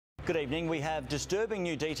Good evening. We have disturbing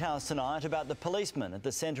new details tonight about the policeman at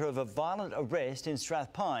the centre of a violent arrest in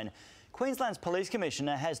Strathpine. Queensland's Police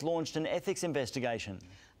Commissioner has launched an ethics investigation.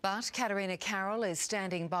 But Katarina Carroll is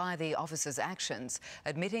standing by the officer's actions,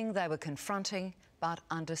 admitting they were confronting but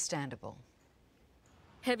understandable.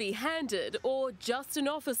 Heavy-handed or just an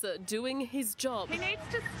officer doing his job? He needs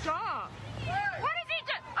to stop. What is he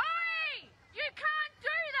doing? Oi! You can't do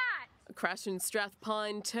that! A crash in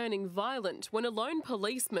Strathpine turning violent when a lone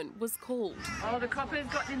policeman was called. Oh, the cop has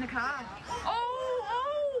gotten in the car.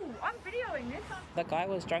 Oh! I'm videoing this. The guy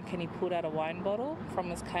was drunk and he pulled out a wine bottle from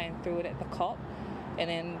his car and threw it at the cop. And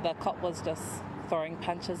then the cop was just throwing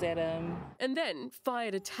punches at him. And then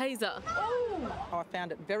fired a taser. Oh! I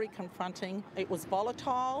found it very confronting. It was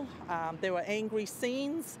volatile. There were angry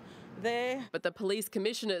scenes there. But the police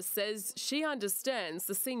commissioner says she understands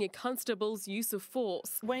the senior constable's use of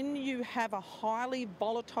force. When you have a highly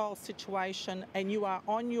volatile situation and you are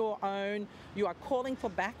on your own, you are calling for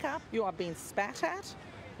backup, you are being spat at,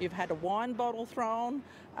 you've had a wine bottle thrown,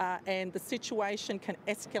 and the situation can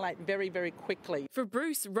escalate very, very quickly. For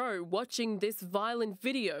Bruce Rowe, watching this violent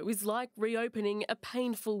video is like reopening a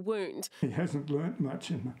painful wound. He hasn't learnt much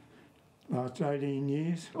in the last 18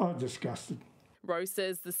 years. I'm disgusted. Rowe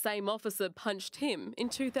says the same officer punched him in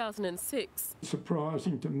 2006. It's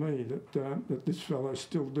surprising to me that this fellow's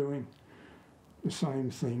still doing the same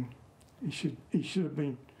thing. He should have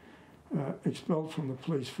been expelled from the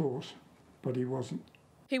police force, but he wasn't.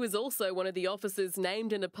 He was also one of the officers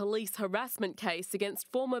named in a police harassment case against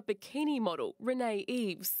former bikini model Renee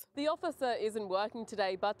Eves. The officer isn't working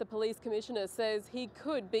today, but the police commissioner says he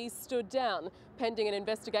could be stood down, pending an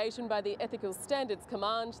investigation by the Ethical Standards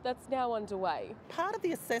Command that's now underway. Part of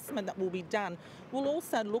the assessment that will be done will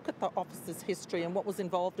also look at the officer's history and what was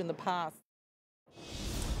involved in the past.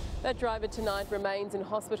 That driver tonight remains in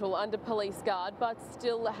hospital under police guard but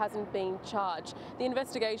still hasn't been charged. The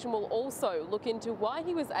investigation will also look into why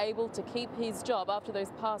he was able to keep his job after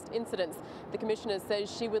those past incidents. The Commissioner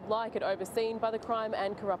says she would like it overseen by the Crime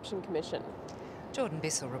and Corruption Commission. Jordan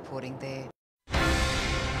Bissell reporting there.